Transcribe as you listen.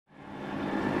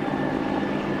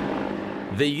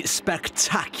The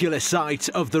spectacular sight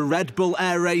of the Red Bull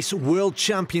Air Race World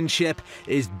Championship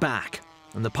is back,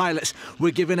 and the pilots were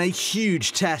given a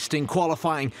huge test in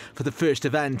qualifying for the first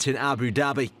event in Abu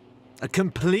Dhabi. A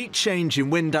complete change in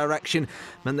wind direction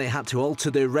meant they had to alter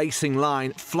their racing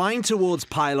line, flying towards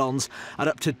pylons at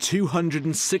up to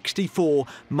 264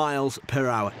 miles per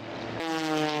hour.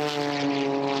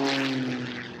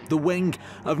 The wing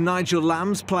of Nigel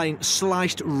Lamb's plane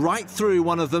sliced right through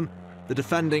one of them. The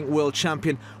defending world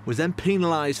champion was then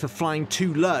penalised for flying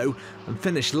too low and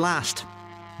finished last.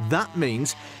 That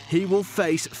means he will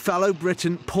face fellow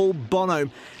Briton Paul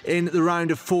Bonhomme in the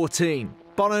round of 14.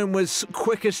 Bonhomme was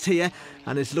quickest here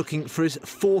and is looking for his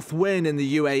fourth win in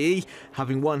the UAE,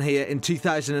 having won here in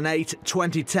 2008,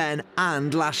 2010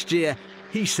 and last year.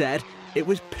 He said it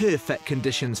was perfect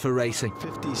conditions for racing.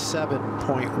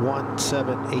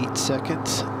 57.178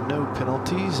 seconds, no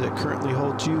penalties. It currently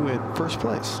holds you in first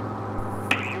place.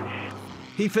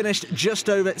 He finished just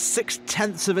over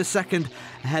 0.6 of a second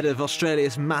ahead of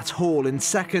Australia's Matt Hall in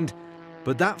second.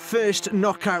 But that first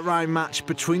knockout round match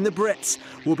between the Brits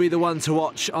will be the one to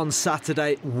watch on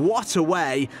Saturday. What a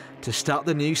way to start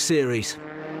the new series.